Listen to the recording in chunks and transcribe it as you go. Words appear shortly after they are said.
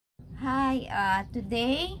Hi,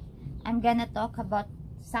 today I'm gonna talk about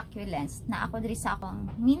succulents. Na ako diri sa akong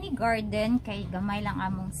mini garden kay gamay lang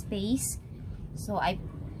among space. So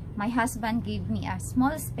my husband gave me a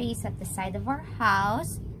small space at the side of our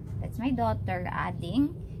house. That's my daughter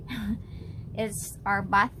adding. It's our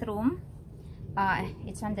bathroom.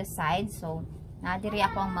 It's on the side, so nadiri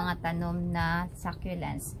ako ang mga tanom na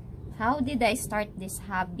succulents. How did I start this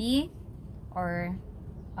hobby or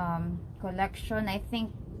collection? I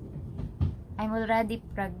think I'm already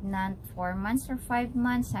pregnant 4 months or 5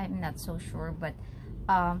 months. I'm not so sure, but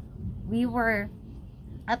we were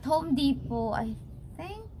at Home Depot. I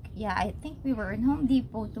think we were in Home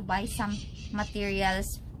Depot to buy some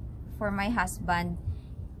materials for my husband.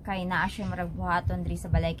 Kay naa siya maragbuhaton diri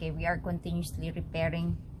sa balay kay we are continuously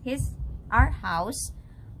repairing our house.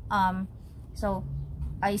 So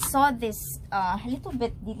I saw this a little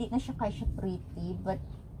bit, dili na siya kay siya pretty, but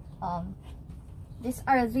these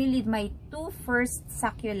are really my two first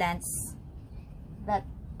succulents that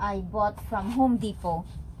I bought from Home Depot.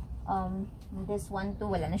 This one too,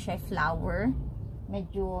 wala na siya flower.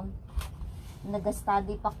 Medyo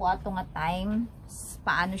nag-study pa ko ato nga time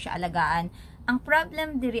paano siya alagaan. Ang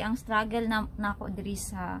problem diri, ang struggle na ako diri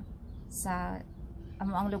sa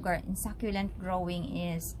ang lugar in succulent growing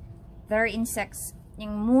is there are insects.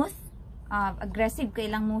 Yung moth, aggressive kay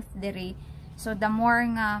lang moth diri. So the more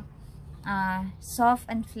nga soft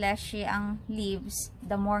and fleshy ang leaves,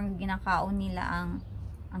 the more ginakaon nila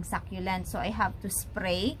ang succulent. So I have to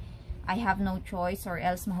spray. I have no choice or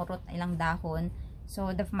else mahurot na ilang dahon.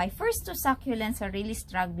 So my first two succulents are really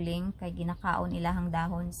struggling kay ginakaon ilahang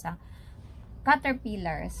dahon sa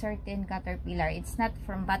caterpillar, certain caterpillar. It's not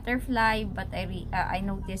from butterfly, but I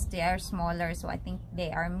noticed they are smaller, so I think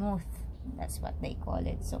they are moth. That's what they call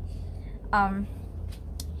it. So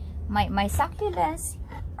my succulents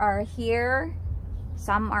are here.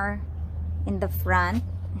 Some are in the front.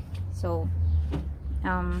 So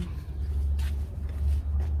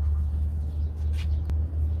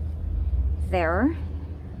there.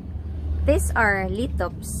 These are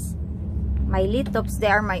litops. My litops,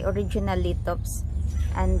 they are my original litops,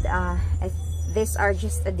 and these are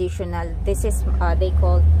just additional. This is they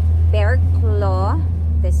call bear claw.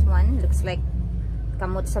 This one looks like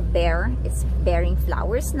kamot sa bear. It's bearing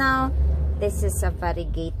flowers now. This is a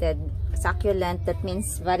variegated succulent. That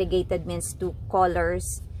means variegated means two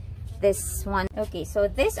colors. This one, okay,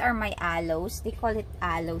 so these are my aloes. They call it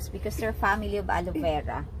aloes because they're family of aloe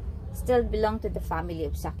vera. Still belong to the family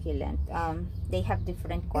of succulent. They have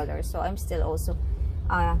different colors, so I'm still also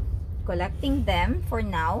collecting them for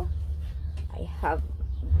now. I have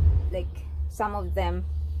like some of them.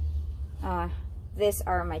 These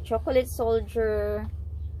are my chocolate soldier.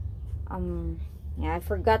 Yeah, I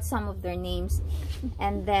forgot some of their names.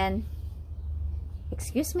 And then,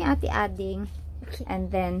 excuse me, ate adding.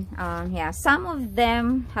 And then, yeah, some of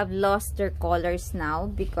them have lost their colors now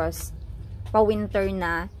because pa-winter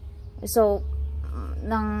na. So,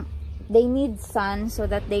 they need sun so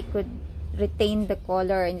that they could retain the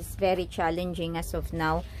color, and it's very challenging as of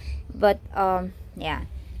now. But yeah,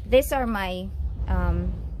 these are my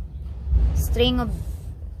string of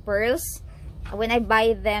pearls. When I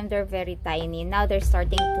buy them, they're very tiny. Now they're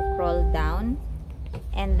starting to crawl down.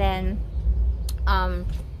 And then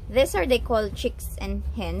these are, they call chicks and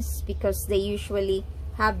hens because they usually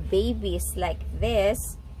have babies like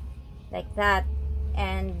this, like that,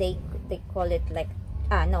 and they call it like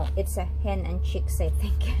no, it's a hen and chicks, I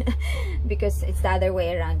think. Because it's the other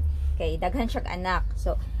way around. Okay, daghan siyang anak.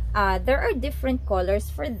 So there are different colors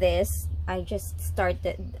for this. I just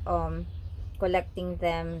started collecting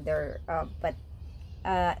them. They're a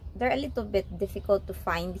little bit difficult to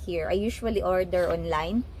find here. I usually order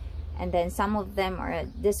online, and then some of them are,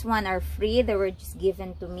 this one are free. They were just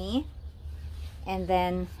given to me. And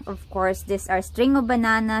then of course these are string of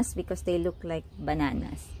bananas because they look like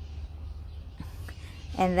bananas.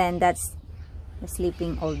 And then that's the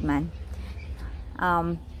sleeping old man.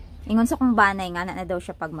 Ingon sa kong banay nga na daw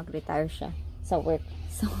siya pag mag-retire siya sa work.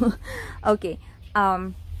 So okay,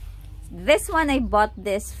 this one I bought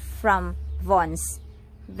this from Vons.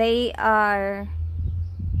 They are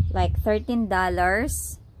like $13,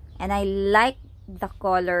 and I like the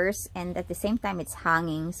colors, and at the same time it's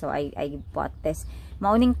hanging, so I bought this.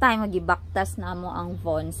 Mauning time magibaktas na mo ang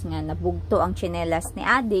Vons nga nabugto ang chinelas ni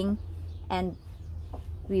ading, and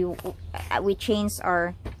we changed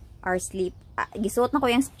our sleep. Gisuot na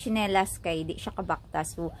ko yung chinelas kay di siya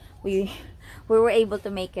kabaktas, so we were able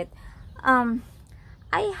to make it.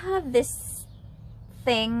 I have this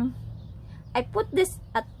thing. I put this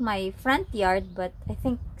at my front yard, but I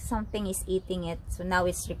think something is eating it, so now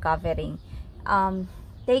it's recovering.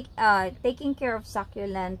 taking care of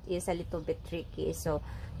succulent is a little bit tricky. So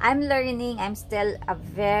I'm learning. I'm still a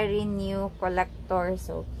very new collector.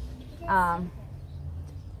 So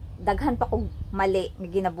daghan pa kog mali nga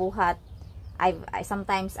ginabuhat.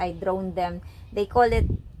 Sometimes I drone them. They call it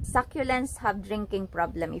succulents have drinking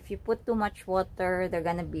problem. If you put too much water, they're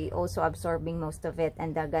gonna be also absorbing most of it,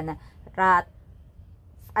 and they're gonna rot.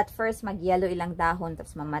 At first mag-yellow ilang dahon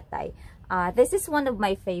tapos mamatay. This is one of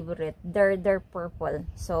my favorite. They're purple.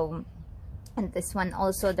 So, and this one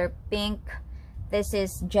also, they're pink. This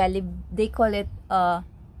is jelly, they call it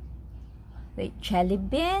jelly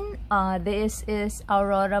bean. This is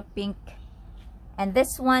aurora pink, and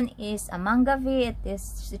this one is a mangave.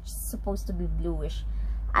 It's supposed to be bluish.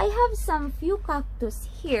 I have some few cactus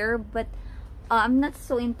here, but I'm not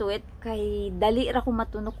so into it. Kay dali ra ko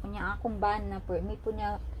matunok niya akong bana per may po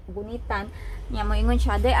niya gunitan niya mo ingon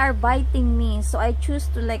siya. They are biting me, so I choose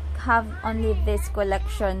to like have only this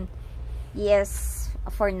collection. Yes,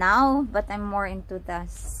 for now, but I'm more into the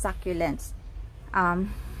succulents.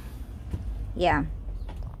 Yeah,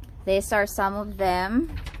 these are some of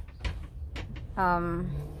them.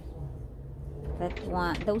 That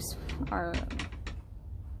one, those are.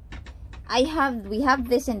 We have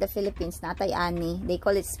this in the Philippines, Natay Ani. They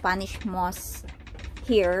call it Spanish moss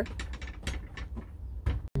here.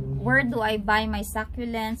 Where do I buy my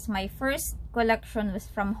succulents? My first collection was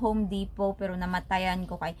from Home Depot, pero namatayan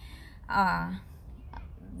ko kay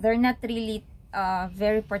they're not really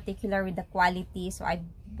very particular with the quality. So I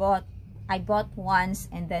bought once,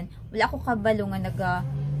 and then wala ko kabalo nga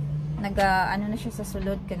ano na siya sa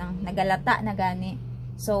sulod kanang nagalata na gani.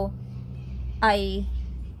 So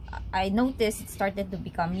I noticed it started to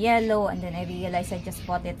become yellow, and then I realized I just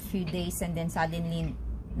bought it few days, and then suddenly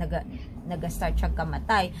naga-start siya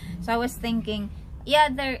kamatay. So I was thinking,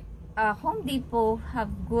 yeah, Home Depot have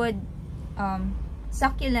good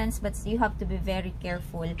succulents, but you have to be very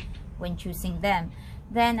careful when choosing them.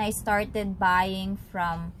 Then I started buying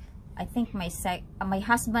from, I think my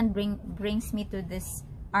husband brings me to this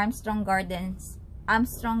Armstrong Garden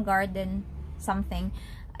something.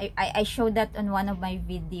 I showed that on one of my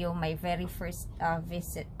video, my very first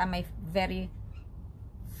visit, my very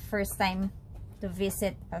first time to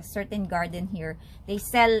visit a certain garden here. They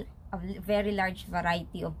sell a very large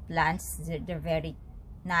variety of plants. They're very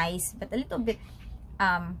nice, but a little bit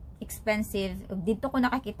expensive. Dito ko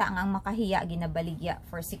nakakita ang makahiya ginabaligya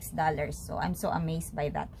for $6. So I'm so amazed by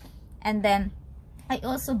that. And then I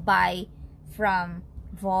also buy from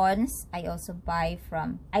Vaughn's. I also buy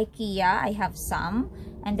from IKEA. I have some,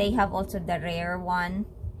 and they have also the rare one,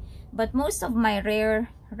 but most of my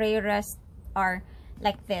rarest are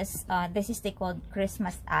like this. This is they called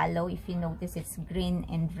Christmas aloe. If you notice, it's green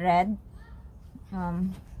and red.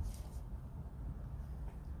 I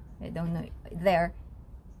don't know there.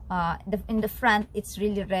 In the front it's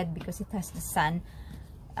really red because it has the sun.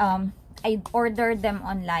 I ordered them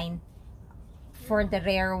online for the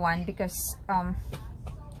rare one because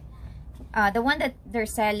the one that they're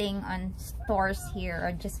selling on stores here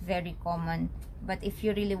are just very common, but if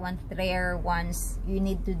you really want rare ones, you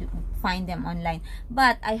need to find them online.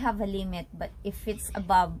 But I have a limit, but if it's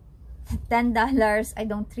above $10, I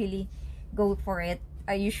don't really go for it.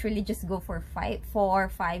 I usually just go for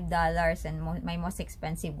 $5, and my most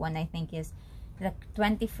expensive one I think is like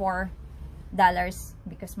 $24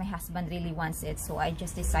 because my husband really wants it. So I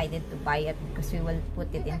just decided to buy it because we will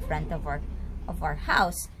put it in front of our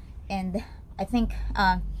house. And I think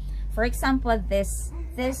for example, this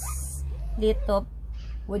little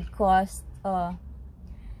would cost $10,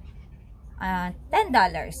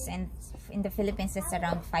 and in the Philippines it's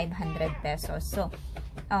around 500 pesos. So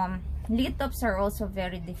litops are also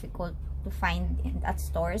very difficult to find at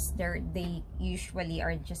stores. They usually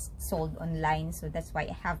are just sold online, so that's why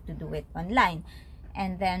I have to do it online.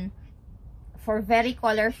 And then for very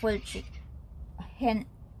colorful chicks and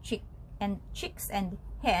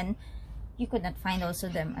hen, you could not find also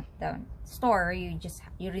them at the store. You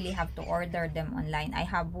really have to order them online. I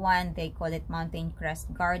have one, they call it Mountain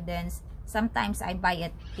Crest Gardens. Sometimes I buy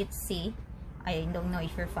it at Etsy. I don't know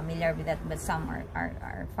if you're familiar with that, but some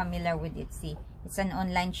are familiar with Etsy. It's an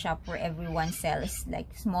online shop where everyone sells,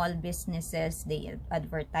 like small businesses, they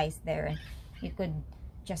advertise there, and you could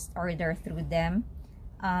just order through them.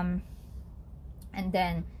 And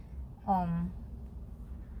then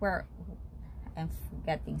where I'm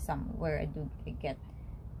forgetting somewhere do I get.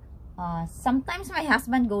 Sometimes my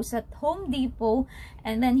husband goes at Home Depot,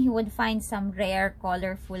 and then he would find some rare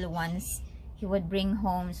colorful ones he would bring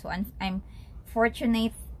home. So I'm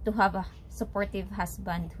fortunate to have a supportive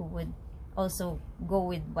husband who would also go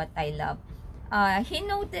with what I love. He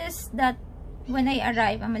noticed that when I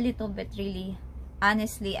arrive, I'm a little bit really,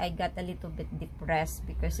 honestly, I got a little bit depressed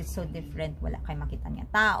because it's so different. Wala kayo makita nga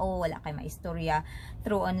tao, wala kayo maistorya.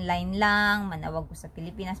 Through online lang, manawag ko sa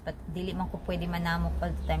Pilipinas, but dili man ko pwede manamok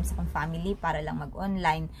all the time sa kong family para lang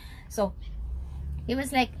mag-online. So, he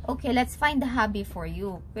was like, okay, let's find a hobby for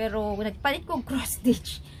you. Pero, nagpalit ko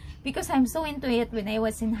cross-stitch because I'm so into it when I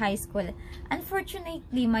was in high school.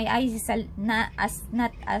 Unfortunately, my eyes is not as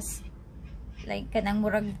like kanang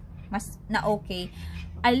murag mas na okay.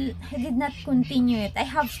 I did not continue it. I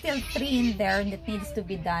have still 3 in there that needs to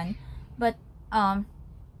be done, but I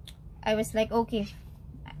was like, okay,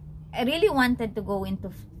 I really wanted to go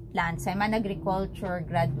into plants. I'm an agriculture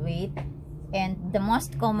graduate, and the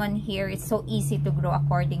most common here is so easy to grow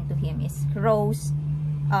according to him is rose,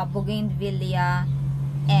 bougainvillea,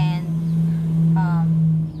 and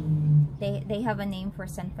they have a name for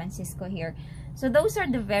San Francisco here. So those are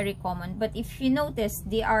the very common, but if you notice,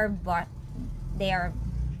 they are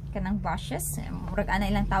kanang bushes, murag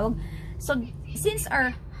ana ilang tawag. So since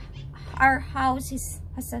our house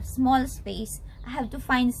has a small space, I have to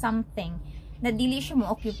find something na dili siya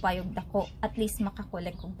mo occupy og dako, at least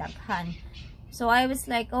makakolek og daghan. So I was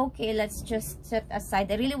like, okay, let's just set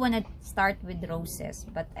aside. I really want to start with roses,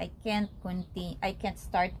 but I can't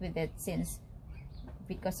start with it since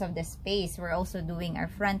because of the space. We're also doing our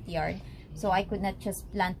front yard. So I could not just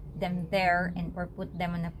plant them there or put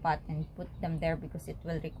them in a pot and put them there because it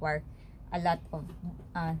will require a lot of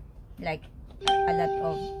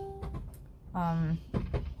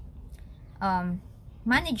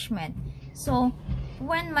management. So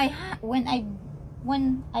when we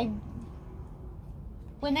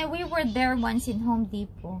were there once in Home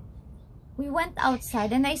Depot, we went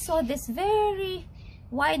outside and I saw this very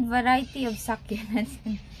wide variety of succulents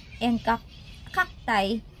and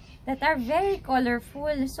cacti that are very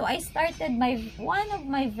colorful. So I started one of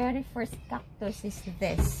my very first cactus is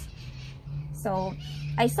this. So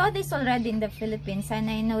I saw this already in the Philippines, and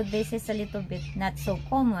I know this is a little bit not so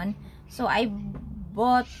common. So I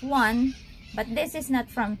bought one, but this is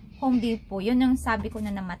not from Home Depot. Yun yung sabi ko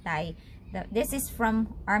na namatay. This is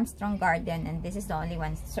from Armstrong Garden, and this is the only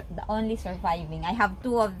one, the only surviving. I have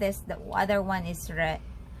 2 of this. The other one is red,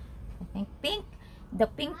 I think pink. The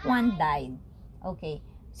pink one died. Okay.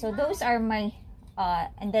 So those are my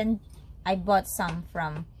and then I bought some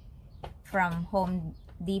from Home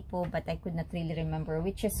Depot, but I could not really remember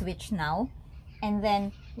which is which now. And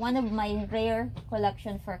then one of my rare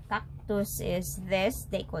collection for cactus is this.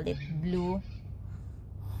 They call it blue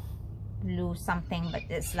something, but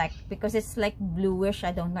it's like, because it's like bluish,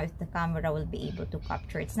 I don't know if the camera will be able to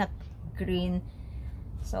capture. It's not green.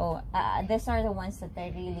 So these are the ones that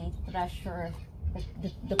I really treasure,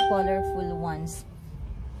 the colorful ones.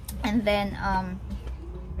 And then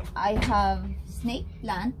I have snake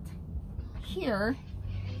plant here,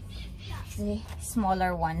 the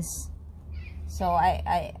smaller ones. So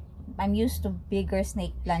I'm used to bigger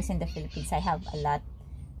snake plants in the Philippines. I have a lot.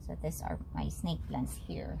 So these are my snake plants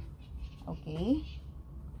here. Okay.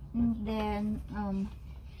 And then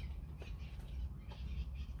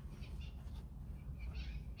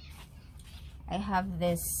I have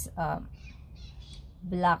this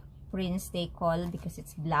black prince, they call, because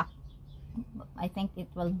it's black. I think it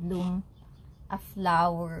will bloom a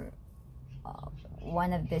flower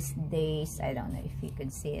one of these days. I don't know if you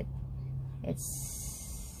could see it.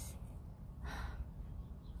 It's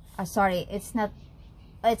sorry, it's not,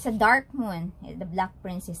 it's a dark moon. The black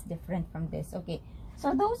prince is different from this. Okay,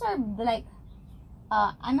 so those are like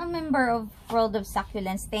I'm a member of World of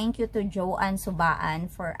Succulents. Thank you to Joanne Subaan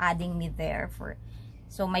for adding me there.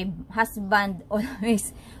 So my husband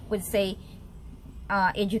always would say,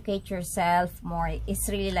 educate yourself more. It's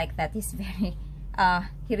really like that. He's very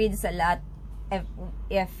he reads a lot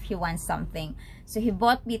if he wants something. So he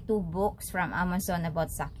bought me 2 books from Amazon about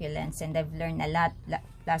succulents, and I've learned a lot.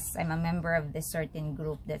 Plus I'm a member of this certain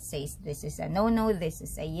group that says this is a no-no, this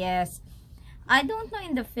is a yes. I don't know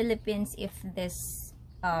in the Philippines if this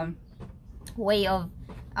way of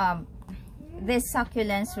these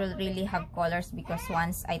succulents will really have colors, because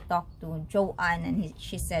once I talked to Joanne and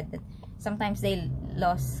she said that sometimes they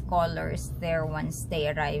lost colors there once they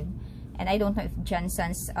arrive. And I don't know if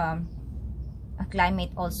Johnson's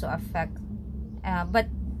climate also affect, but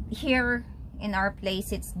here in our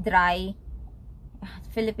place it's dry.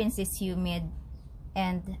 Philippines is humid,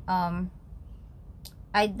 and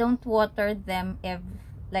I don't water them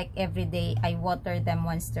every day. I water them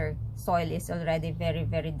once their soil is already very,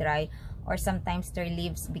 very dry, or sometimes their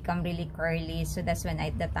leaves become really curly. So that's when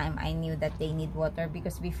at the time I knew that they need water,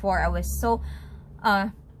 because before I was so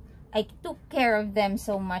I took care of them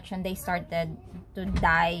so much and they started to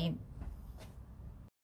die